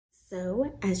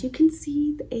So as you can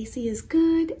see, the AC is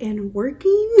good and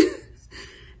working.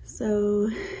 So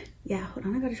yeah, hold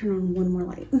on, I gotta turn on one more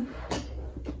light.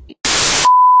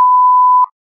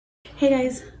 Hey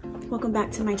guys, welcome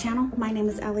back to my channel. My name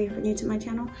is Allie if you're new to my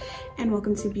channel, and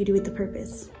welcome to Beauty with a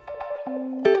Purpose.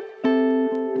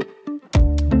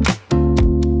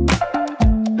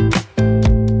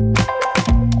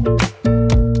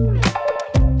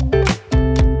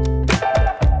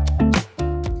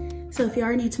 So if you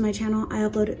are new to my channel, I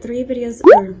uploaded 3 videos,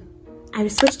 or I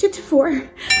switched it to 4.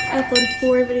 I upload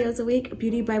 4 videos a week,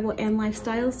 beauty, Bible, and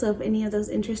lifestyle. So if any of those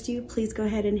interest you, please go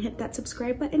ahead and hit that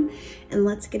subscribe button, and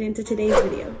let's get into today's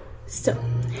video. So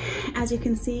as you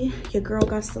can see, your girl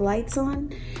got the lights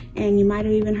on, and you might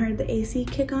have even heard the AC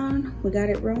kick on. We got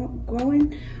it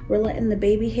growing. We're letting the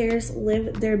baby hairs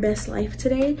live their best life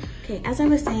today. Okay, as I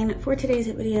was saying, for today's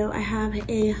video, I have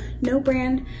a no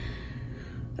brand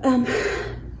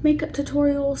makeup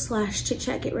tutorial slash chit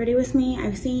chat get ready with me.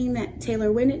 I've seen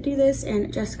Taylor Wynn do this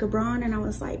and Jessica Brauns, and I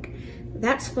was like,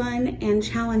 that's fun and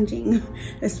challenging,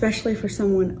 especially for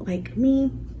someone like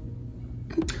me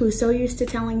who's so used to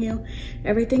telling you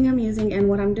everything I'm using and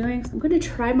what I'm doing. So I'm gonna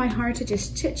try my hard to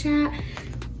just chit chat,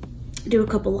 do a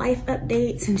couple life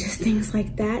updates and just things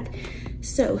like that.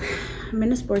 So I'm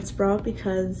in a sports bra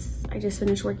because I just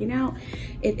finished working out.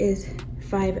 It is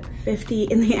 5:50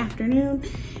 in the afternoon,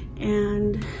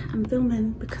 and I'm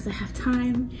filming because I have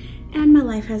time and my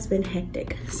life has been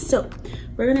hectic. So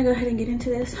we're gonna go ahead and get into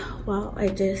this while I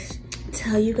just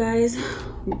tell you guys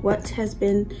what has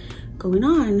been going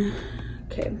on.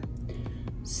 Okay,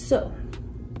 so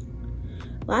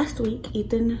last week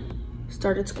Ethan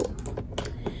started school.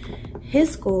 His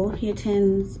school, he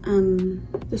attends,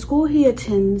 the school he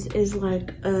attends is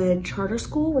like a charter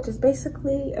school, which is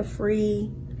basically a free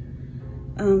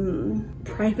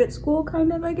private school,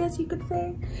 kind of, I guess you could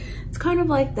say. It's kind of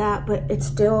like that, but it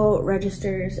still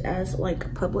registers as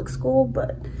like public school,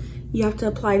 but you have to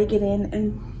apply to get in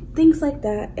and things like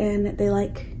that. And they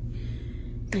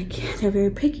they're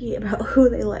very picky about who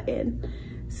they let in.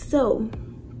 So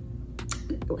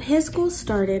his school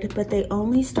started, but they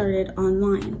only started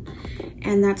online,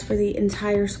 and that's for the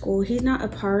entire school. He's not a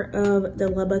part of the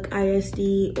Lubbock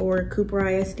ISD or Cooper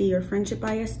ISD or Friendship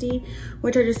ISD,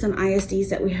 which are just some ISDs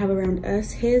that we have around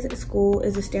us. His school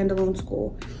is a standalone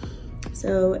school.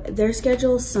 So their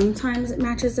schedule sometimes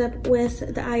matches up with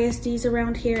the ISDs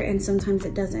around here, and sometimes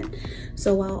it doesn't.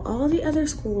 So while all the other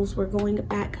schools were going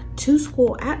back to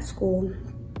school at school,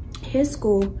 his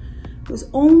school is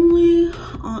only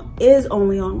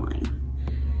online.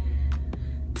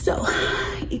 So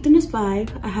Ethan is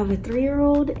 5. I have a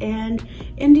 3-year-old, and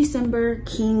in December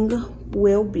King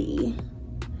will be,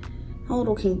 how old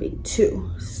will King be?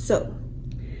 2. So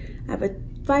I have a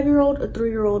 5-year-old, a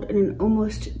 3-year-old, and an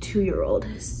almost 2-year-old.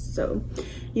 So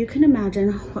you can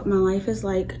imagine what my life is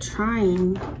like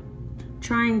trying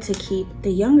to keep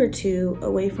the younger 2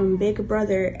 away from big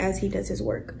brother as he does his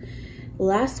work.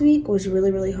 Last week was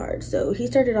really hard. So he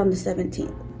started on the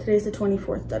 17th. Today's the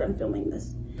 24th that I'm filming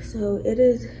this. So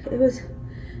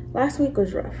last week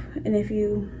was rough. And if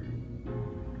you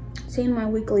seen my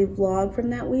weekly vlog from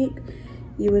that week,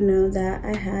 you would know that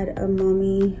I had a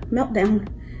mommy meltdown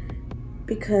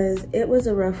because it was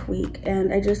a rough week,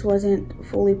 and I just wasn't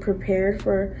fully prepared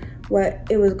for what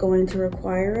it was going to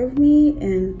require of me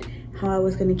and how I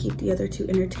was going to keep the other 2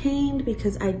 entertained,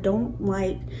 because I don't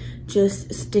like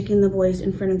just sticking the boys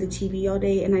in front of the TV all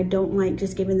day, and I don't like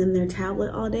just giving them their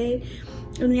tablet all day.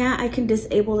 And yeah, I can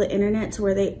disable the internet to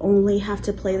where they only have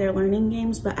to play their learning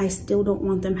games, but I still don't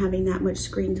want them having that much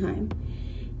screen time.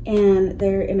 And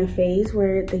they're in a phase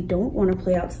where they don't want to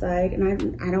play outside,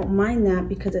 and I don't mind that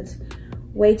because it's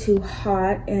way too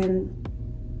hot, and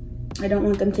I don't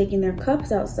want them taking their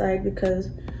cups outside because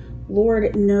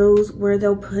Lord knows where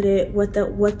they'll put it, what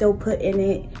they'll put in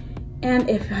it, and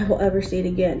if I will ever see it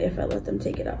again if I let them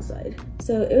take it outside.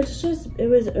 So it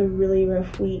was a really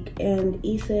rough week, and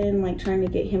Ethan, like, trying to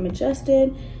get him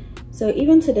adjusted. So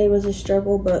even today was a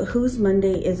struggle, but whose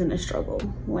Monday isn't a struggle?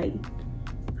 Like,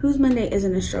 whose Monday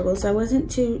isn't a struggle? So I wasn't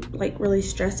too like really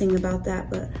stressing about that,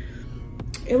 but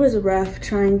it was rough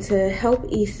trying to help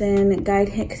Ethan, guide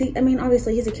him, because I mean,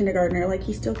 obviously he's a kindergartner, like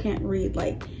he still can't read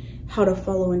like how to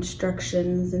follow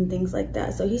instructions and things like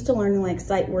that. So he's still learning like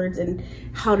sight words and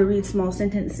how to read small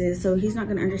sentences. So he's not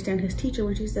going to understand his teacher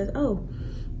when she says, oh,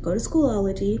 go to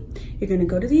Schoolology, you're going to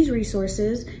go to these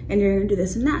resources, and you're going to do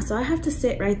this and that. So I have to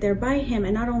sit right there by him.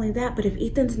 And not only that, but if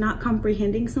Ethan's not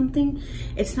comprehending something,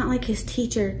 it's not like his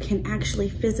teacher can actually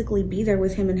physically be there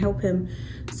with him and help him.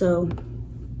 So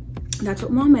that's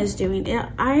what Mama is doing.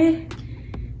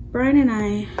 Brian and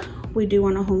I we do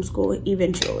want to homeschool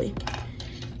eventually.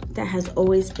 That has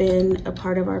always been a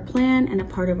part of our plan and a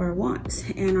part of our wants.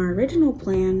 And our original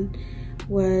plan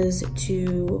was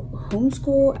to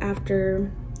homeschool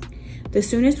after, the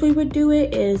soonest we would do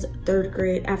it is 3rd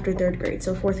grade, after 3rd grade,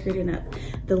 so 4th grade and up.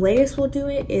 The latest we'll do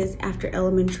it is after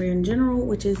elementary in general,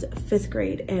 which is 5th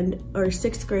grade or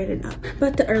 6th grade and up.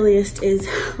 But the earliest is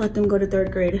let them go to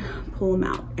 3rd grade, pull them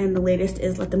out. And the latest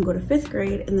is let them go to 5th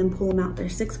grade and then pull them out their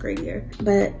 6th grade year.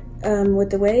 But with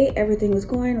the way everything was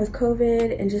going with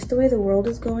COVID and just the way the world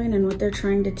is going and what they're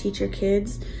trying to teach your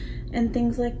kids and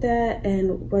things like that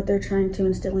and what they're trying to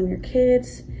instill in your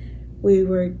kids, we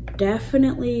were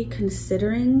definitely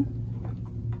considering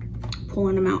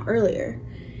pulling them out earlier.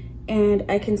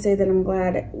 And I can say that I'm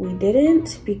glad we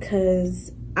didn't,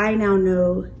 because I now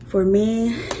know for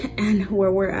me and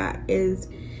where we're at is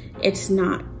it's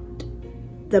not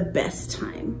the best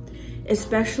time,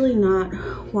 especially not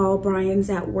while Brian's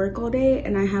at work all day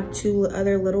and I have 2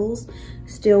 other littles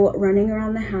still running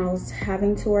around the house,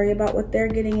 having to worry about what they're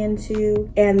getting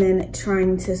into and then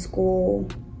trying to school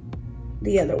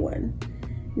the other one.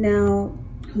 Now,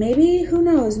 maybe, who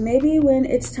knows, maybe when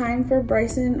it's time for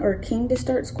Bryson or King to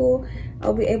start school,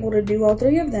 I'll be able to do all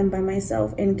 3 of them by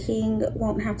myself and King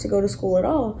won't have to go to school at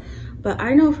all. But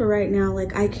I know for right now,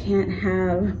 like, I can't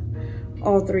have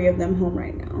all 3 of them home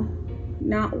right now.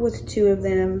 Not with 2 of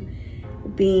them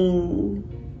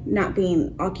not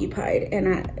being occupied,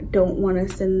 and I don't want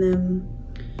to send them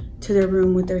to their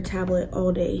room with their tablet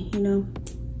all day, you know?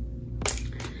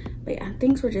 But yeah,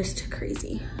 things were just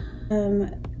crazy.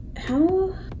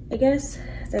 I guess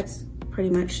that's pretty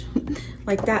much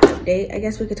like that update. I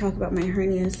guess we could talk about my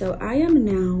hernia. So I am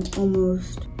now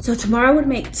so tomorrow would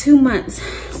make 2 months.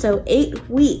 So 8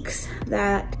 weeks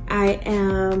that I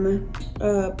am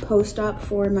post-op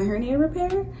for my hernia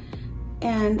repair.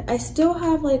 And I still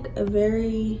have like a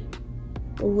very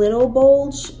little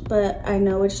bulge, but I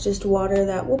know it's just water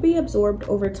that will be absorbed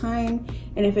over time.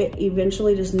 And if it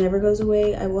eventually just never goes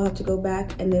away, I will have to go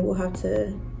back and they will have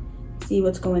to see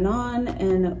what's going on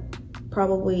and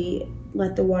probably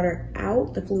let the water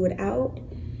out, the fluid out,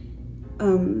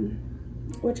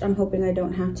 which I'm hoping I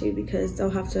don't have to, because they'll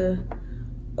have to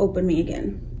open me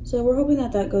again. So we're hoping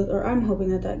that goes, or I'm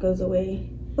hoping that goes away.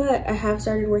 But I have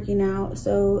started working out.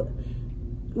 So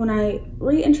when I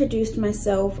reintroduced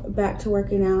myself back to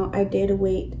working out, I did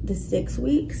wait the 6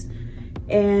 weeks.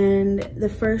 And the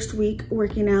first week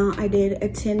working out, I did a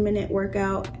 10-minute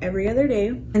workout every other day.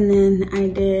 And then I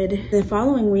did the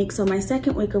following week, so my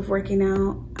second week of working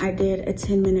out, I did a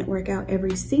 10-minute workout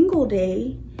every single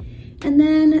day. And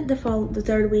then the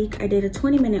 3rd week, I did a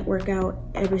 20-minute workout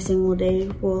every single day,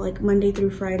 well, like Monday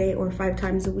through Friday, or 5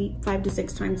 times a week, 5 to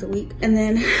 6 times a week. And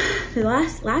then the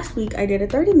last week, I did a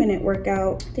 30-minute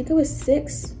workout. I think it was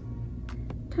 6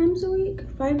 times a week,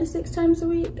 5 to 6 times a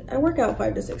week. I work out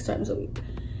 5 to 6 times a week.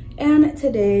 And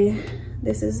today,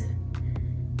 this is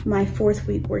my 4th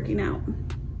week working out.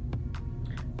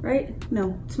 Right?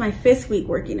 No, it's my 5th week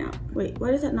working out. Wait,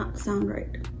 why does that not sound right?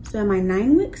 So am I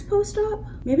 9 weeks post-op?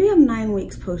 Maybe I'm 9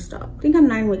 weeks post-op. I think I'm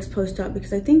 9 weeks post-op,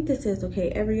 because I think this is, okay,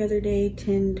 every other day,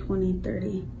 10, 20,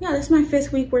 30. Yeah, this is my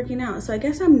 5th week working out. So I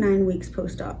guess I'm 9 weeks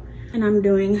post-op. And I'm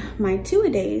doing my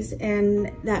 2-a-days,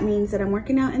 and that means that I'm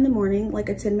working out in the morning, like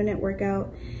a 10-minute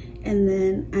workout, and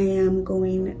then I am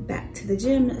going back to the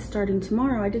gym starting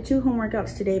tomorrow. I did 2 home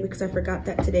workouts today because I forgot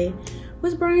that today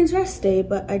was Brian's rest day,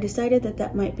 but I decided that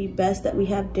that might be best that we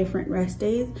have different rest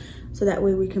days, so that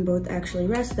way we can both actually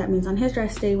rest. That means on his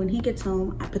rest day, when he gets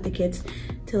home, I put the kids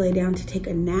to lay down to take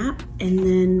a nap, and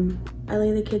then I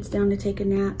lay the kids down to take a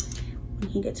nap when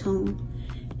he gets home,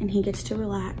 and he gets to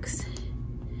relax.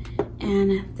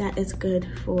 And that is good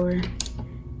for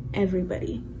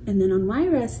everybody. And then on my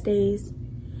rest days,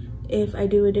 if I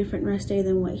do a different rest day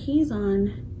than what he's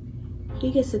on,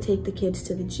 he gets to take the kids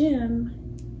to the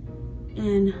gym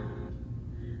and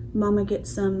mama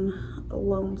gets some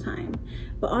alone time.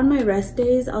 But on my rest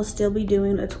days, I'll still be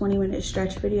doing a 20-minute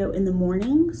stretch video in the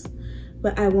mornings,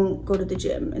 but I won't go to the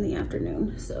gym in the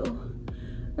afternoon. So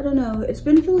I don't know, it's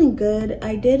been feeling good.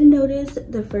 I did notice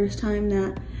the first time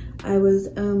that I was,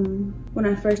 when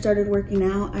I first started working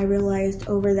out, I realized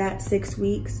over that 6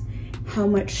 weeks how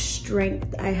much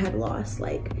strength I had lost.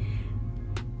 Like,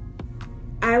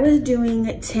 I was doing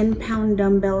 10-pound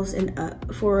dumbbells and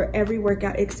up for every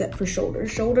workout except for shoulders.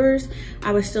 Shoulders,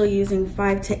 I was still using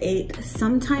 5 to 8,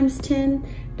 sometimes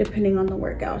 10, depending on the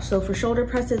workout. So for shoulder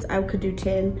presses, I could do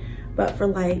 10, but for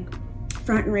like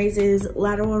front raises,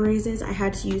 lateral raises, I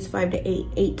had to use 5 to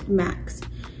 8 max.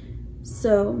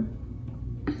 So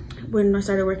when I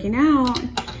started working out,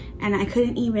 and I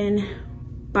couldn't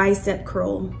even bicep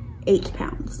curl 8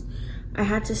 pounds. I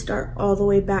had to start all the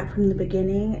way back from the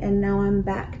beginning, and now I'm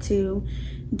back to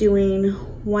doing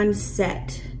one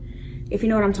set. If you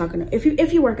know what I'm talking about.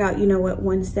 If you work out, you know what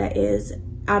one set is.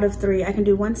 Out of 3, I can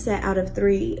do 1 set out of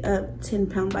 3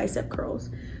 10-pound bicep curls,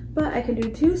 but I can do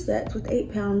 2 sets with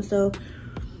 8 pounds. So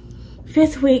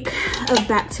 5th week of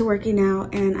back to working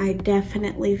out, and I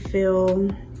definitely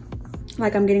feel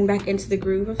like I'm getting back into the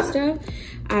groove of stuff.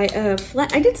 I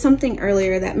did something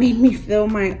earlier that made me feel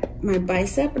my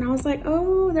bicep, and I was like,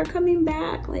 oh, they're coming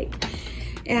back. Like,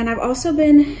 and I've also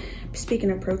been,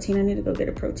 speaking of protein, I need to go get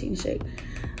a protein shake.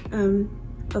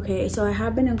 Okay, so I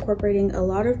have been incorporating a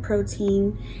lot of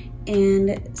protein,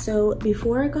 and so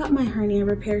before I got my hernia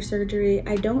repair surgery,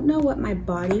 I don't know what my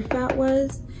body fat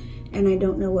was, and I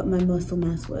don't know what my muscle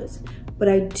mass was, but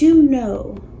I do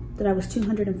know that I was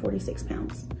 246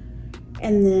 pounds.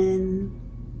 And then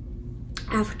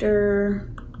after,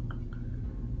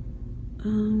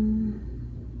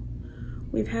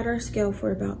 we've had our scale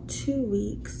for about 2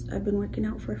 weeks. I've been working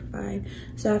out for 5.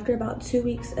 So after about 2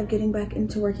 weeks of getting back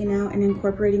into working out and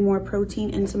incorporating more protein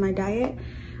into my diet,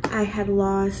 I had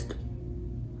lost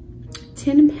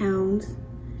 10 pounds.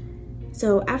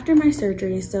 So after my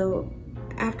surgery, so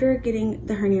after getting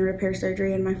the hernia repair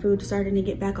surgery and my food starting to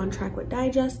get back on track with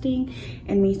digesting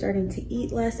and me starting to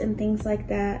eat less and things like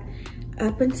that,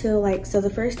 up until like, so the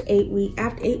first 8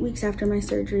 weeks after my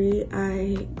surgery,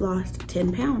 I lost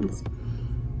 10 pounds.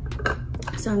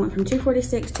 So I went from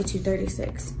 246 to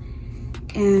 236.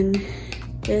 And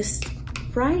this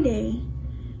Friday,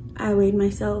 I weighed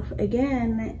myself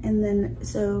again. And then,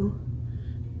 so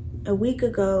a week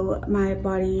ago, my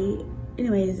body,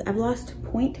 anyways, I've lost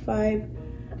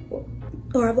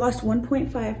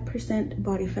 1.5%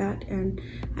 body fat, and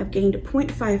I've gained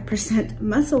 0.5%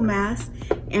 muscle mass,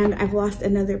 and I've lost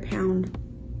another pound.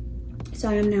 So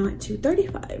I am now at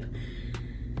 235.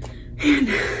 And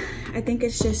I think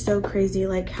it's just so crazy,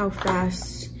 like how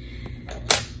fast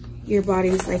your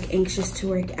body's like anxious to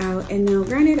work out. And now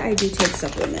granted, I do take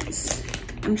supplements.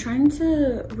 I'm trying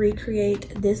to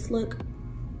recreate this look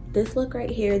right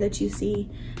here that you see.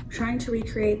 I'm trying to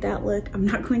recreate that look. I'm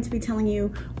not going to be telling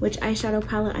you which eyeshadow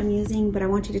palette I'm using, but I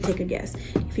want you to take a guess.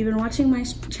 If you've been watching my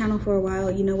channel for a while,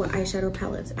 you know what eyeshadow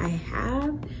palettes I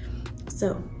have.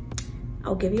 So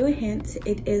I'll give you a hint.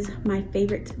 It is my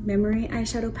favorite memory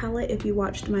eyeshadow palette. If you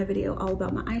watched my video all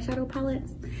about my eyeshadow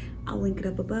palettes, I'll link it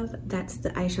up above. That's the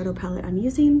eyeshadow palette I'm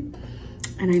using.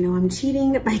 And I know I'm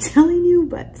cheating by telling you,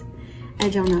 but I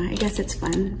don't know. I guess it's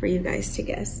fun for you guys to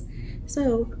guess.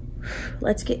 So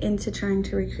let's get into trying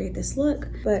to recreate this look.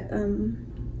 But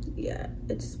yeah,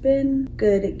 it's been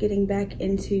good at getting back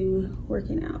into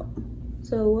working out.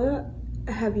 So what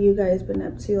have you guys been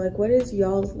up to? Like, what is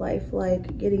y'all's life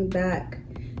like getting back,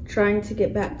 trying to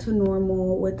get back to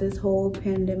normal with this whole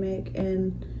pandemic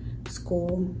and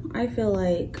school? I feel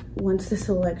like once this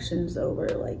election's over,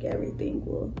 like everything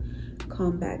will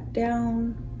calm back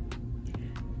down.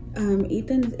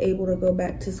 Ethan's able to go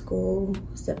back to school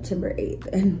September 8th,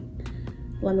 and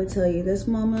let me tell you, this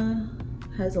mama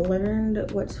has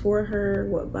learned what's for her,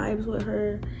 what vibes with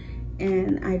her,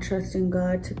 and I trust in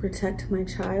God to protect my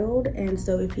child. And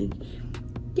so if he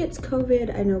gets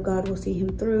COVID, I know God will see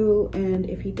him through, and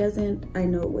if he doesn't, I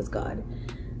know it was God.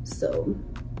 So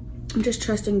I'm just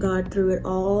trusting God through it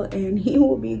all, and he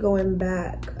will be going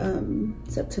back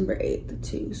September 8th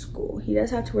to school. He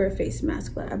does have to wear a face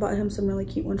mask, but I bought him some really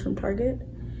cute ones from Target.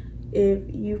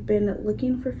 If you've been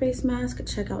looking for face mask,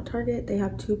 check out Target. They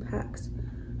have 2 packs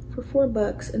for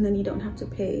 $4, and then you don't have to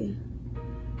pay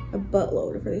a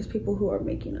buttload for these people who are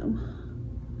making them.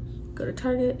 Go to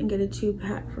Target and get a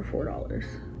 2-pack for $4.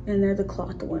 And they're the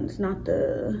cloth ones, not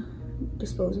the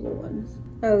disposable ones.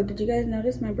 Oh, did you guys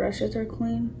notice my brushes are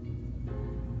clean?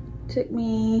 It took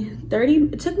me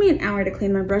an hour to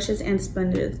clean my brushes and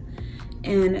sponges,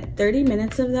 and 30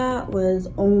 minutes of that was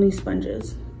only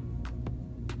sponges.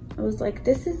 I was like,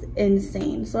 this is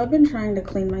insane. So I've been trying to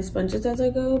clean my sponges as I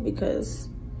go, because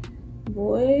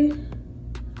boy,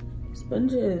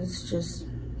 sponges just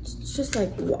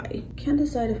like, why? Can't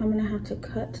decide if I'm gonna have to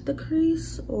cut the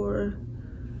crease or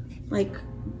like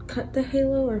cut the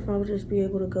halo, or if I'll just be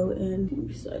able to go in.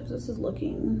 Besides, this is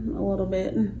looking a little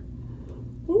bit,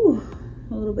 ooh,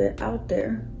 a little bit out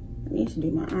there. I need to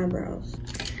do my eyebrows.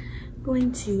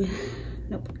 Going to,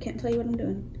 nope, can't tell you what I'm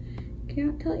doing.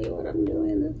 Can't tell you what I'm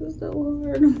doing. This is so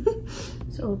hard.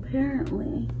 So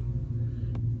apparently,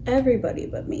 everybody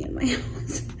but me in my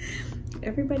house,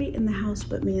 everybody in the house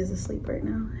but me is asleep right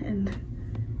now, and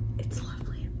it's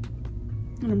lovely.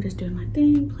 And I'm just doing my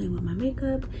thing, playing with my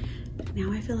makeup. But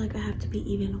now I feel like I have to be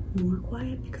even more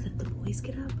quiet, because if the boys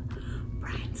get up,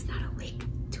 Brian's not awake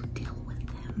to deal with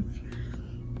them.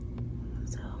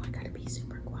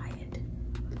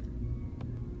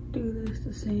 do this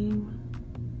the same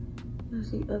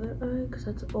as the other eye, because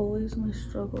that's always my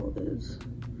struggle, is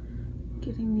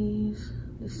getting these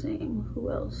the same.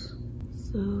 Who else?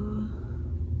 So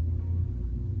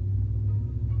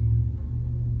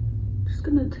just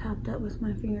gonna tap that with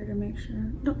my finger to make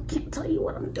sure. No, I can't tell you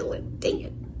what I'm doing, dang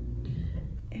it.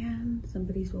 And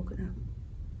somebody's woken up.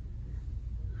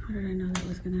 How did I know that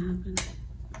was gonna happen?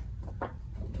 I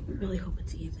really hope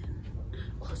it's Ethan.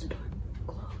 Close the door.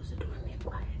 Close the door and be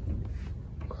quiet.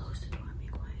 Close the door and be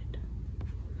quiet.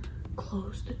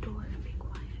 Close the door and be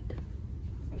quiet.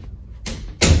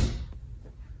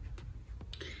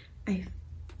 I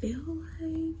feel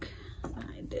like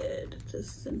I did the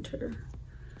center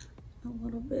a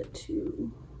little bit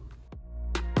too.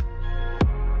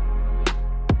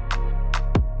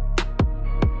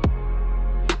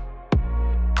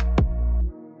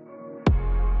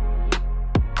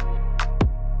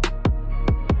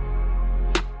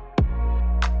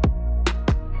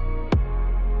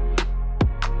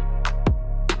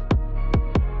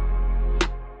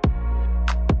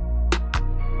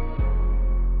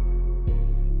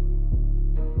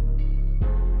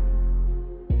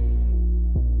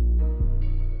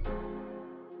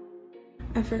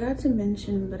 I forgot to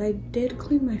mention, but I did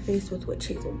clean my face with witch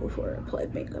hazel before I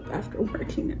applied makeup after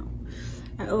working out.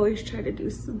 I always try to do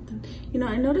something. You know,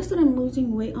 I noticed that I'm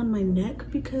losing weight on my neck,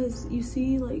 because you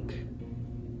see, like,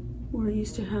 where I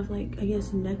used to have, like, I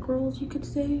guess neck rolls, you could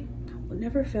say. What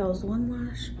never fails, one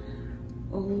lash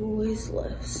always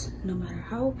lifts. No matter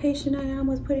how patient I am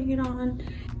with putting it on.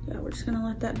 Yeah, we're just gonna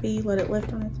let that be, let it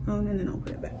lift on its own, and then I'll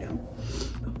put it back down.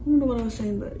 I don't know what I was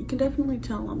saying, but you can definitely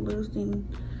tell I'm losing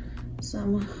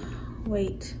some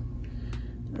weight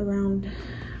around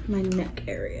my neck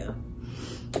area.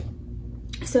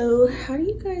 So how do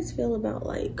you guys feel about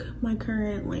like my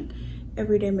current like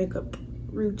everyday makeup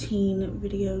routine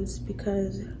videos?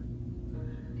 Because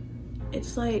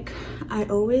it's like I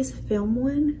always film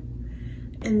one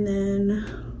and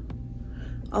then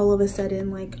all of a sudden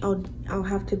like I'll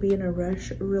have to be in a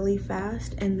rush really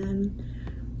fast, and then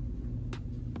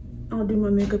I'll do my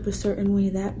makeup a certain way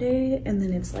that day, and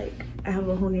then it's like I have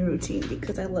a whole new routine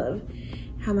because I love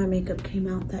how my makeup came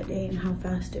out that day and how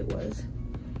fast it was.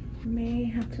 I may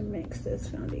have to mix this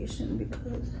foundation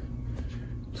because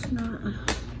it's not,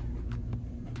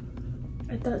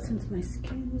 I thought since my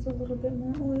skin was a little bit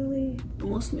more oily, it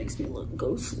almost makes me look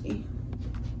ghostly.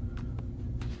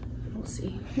 We'll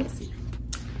see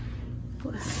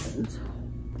what happens.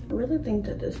 I really think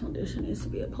that this foundation needs to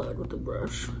be applied with a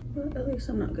brush, but at least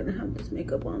I'm not gonna have this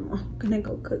makeup on while I'm gonna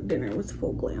go cook dinner with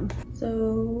full glam.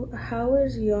 So how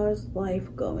is y'all's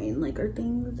life going? Like, are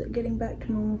things getting back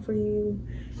to normal for you?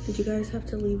 Did you guys have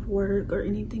to leave work or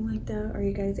anything like that? Are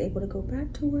you guys able to go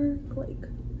back to work? Like,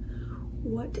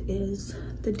 what is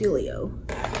the dealio?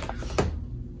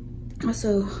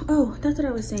 Also, oh, that's what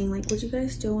I was saying. Like, would you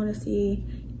guys still want to see,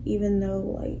 even though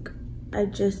like I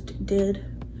just did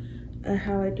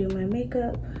how I do my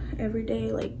makeup every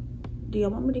day, like, do y'all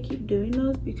want me to keep doing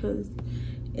those? Because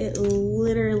it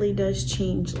literally does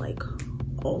change like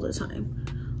all the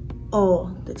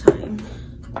time.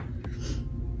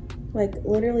 Like,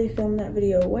 literally filmed that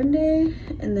video one day,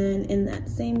 and then in that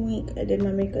same week I did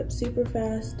my makeup super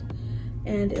fast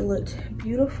and it looked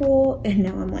beautiful, and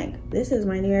now I'm like, this is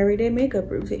my new everyday makeup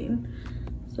routine.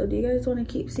 So do you guys want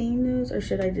to keep seeing those, or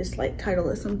should I just like title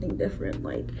it something different,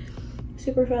 like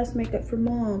super fast makeup for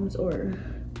moms, or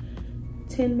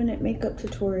 10-minute makeup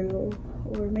tutorial,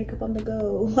 or makeup on the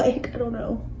go? Like, I don't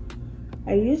know.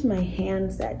 I used my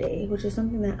hands that day, which is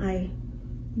something that I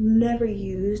never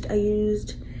used. I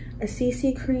used a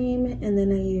CC cream, and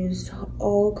then I used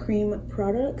all cream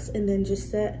products, and then just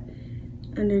set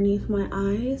underneath my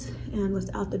eyes and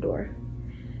was out the door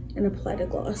and applied a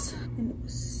gloss, and it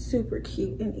was super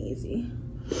cute and easy.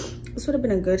 This would have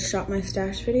been a good shop my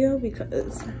stash video,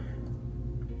 because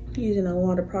using a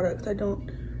lot of products I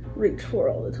don't reach for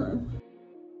all the time.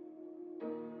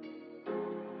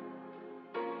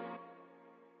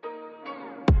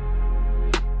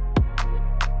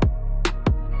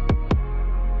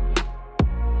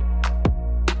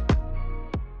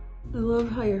 I love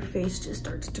how your face just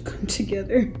starts to come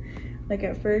together. Like,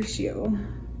 at first, yo,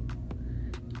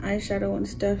 eyeshadow and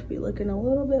stuff be looking a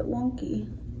little bit wonky,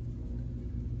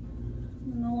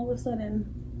 and all of a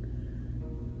sudden,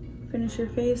 finish your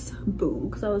face, boom.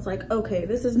 Because I was like, okay,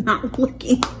 this is not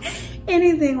looking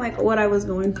anything like what I was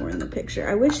going for in the picture.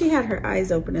 I wish she had her eyes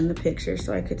open in the picture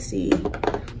so I could see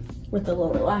what the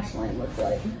lower lash line looked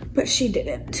like, but she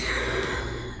didn't.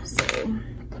 So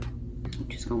I'm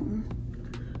just gonna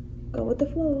go with the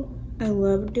flow. I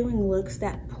love doing looks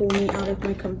that pull me out of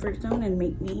my comfort zone and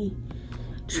make me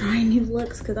trying new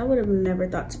looks, because I would have never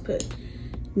thought to put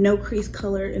no crease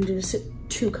color and just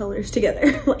 2 colors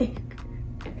together. Like,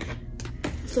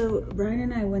 so Brian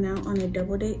and I went out on a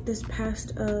double date this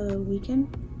past weekend,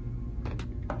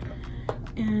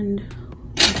 and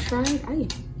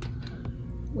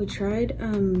we tried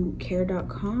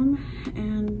care.com,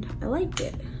 and I liked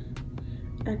it.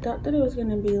 I thought that it was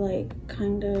gonna be like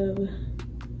kind of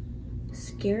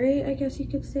scary, I guess you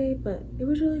could say, but it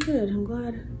was really good. I'm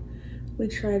glad we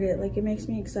tried it. Like, it makes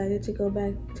me excited to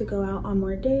go out on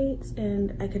more dates,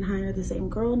 and I can hire the same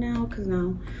girl now, because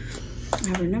now I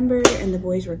have her number, and the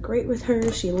boys were great with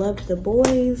her. She loved the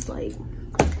boys. Like,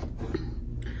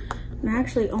 and I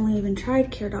actually only even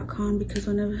tried care.com because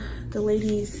one of the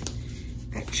ladies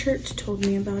at church told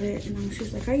me about it, and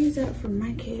she's like, I use that for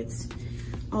my kids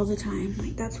all the time.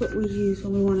 Like, that's what we use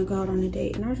when we want to go out on a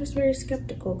date. And I was just very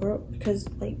skeptical, girl, because,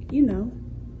 like, you know,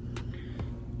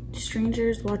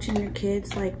 strangers watching your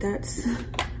kids, like, that's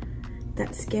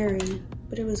scary.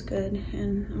 But it was good,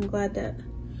 and I'm glad that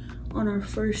on our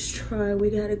first try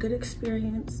we had a good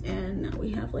experience, and now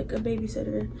we have like a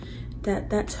babysitter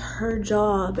that's her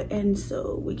job, and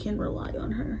so we can rely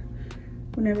on her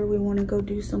whenever we want to go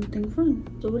do something fun.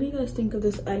 So what do you guys think of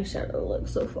this eyeshadow look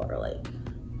so far? Like,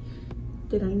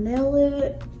 did I nail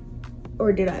it,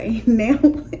 or did I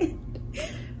nail it?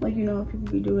 Like, you know how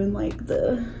people be doing like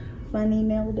the funny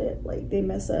nailed it, like they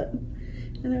mess up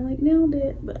and they're like nailed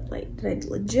it, but like, did I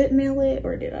legit nail it,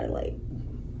 or did I like,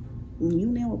 you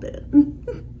nailed it?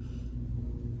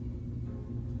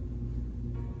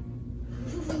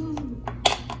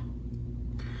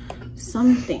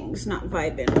 Something's not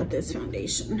vibing with this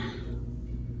foundation.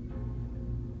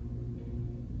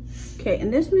 Okay,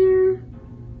 in this mirror,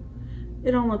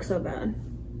 it don't look so bad,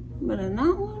 but in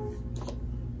that one,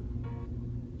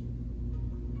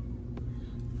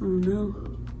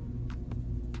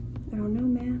 I don't know,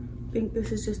 man. I think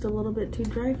this is just a little bit too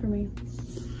dry for me.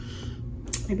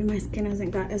 Maybe my skin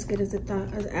hasn't got as good as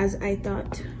I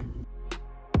thought.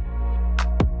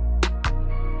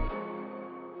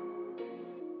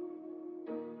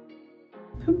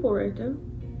 Pimple right there,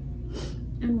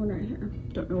 and one right here.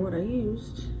 Don't know what I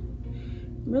used.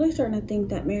 I'm really starting to think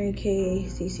that Mary Kay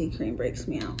CC cream breaks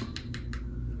me out,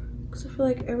 because I feel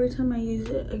like every time I use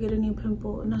it, I get a new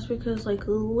pimple, and that's because, like,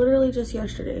 literally just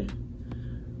yesterday,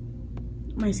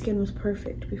 my skin was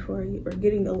perfect before or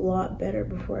getting a lot better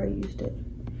before I used it.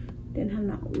 Didn't have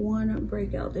not one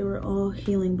breakout. They were all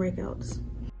healing breakouts.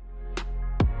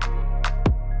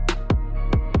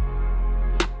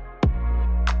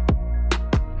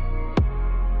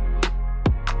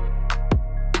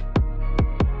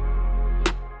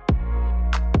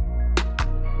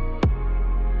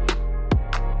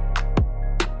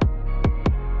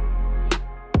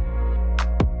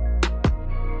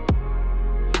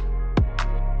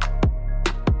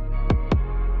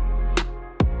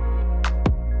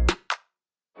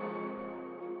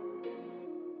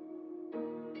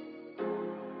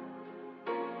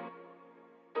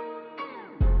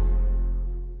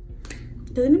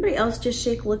 Does anybody else just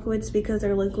shake liquids because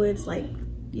they're liquids? Like,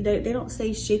 they don't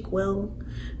say shake well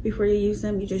before you use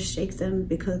them. You just shake them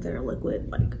because they're a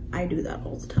liquid. Like, I do that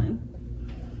all the time.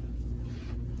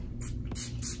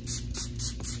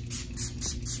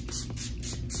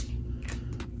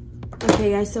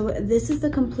 Okay guys, so this is the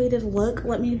completed look.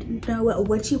 Let me know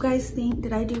what you guys think.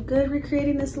 Did I do good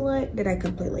recreating this look? Did I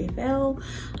completely fail?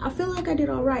 I feel like I did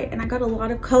all right, and I got a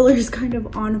lot of colors kind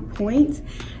of on point.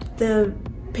 The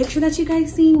picture that you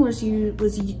guys seen was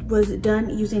done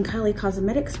using Kylie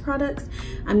Cosmetics products.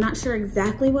 I'm not sure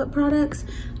exactly what products,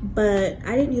 but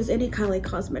I didn't use any Kylie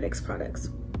Cosmetics products.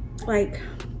 Like,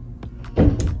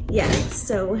 yeah,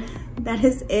 so that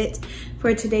is it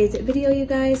for today's video, you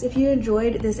guys. If you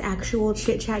enjoyed this actual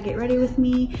chit chat, get ready with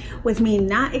me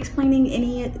not explaining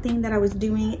anything that I was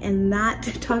doing and not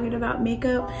talking about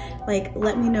makeup, like,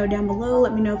 let me know down below.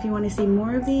 Let me know if you want to see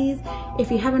more of these.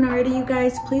 If you haven't already, you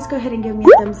guys, please go ahead and give me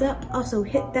a thumbs up. Also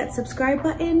hit that subscribe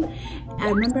button,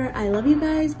 and remember, I love you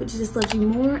guys, but Jesus loves you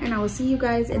more, and I will see you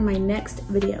guys in my next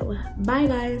video. Bye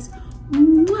guys.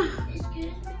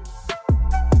 Mwah.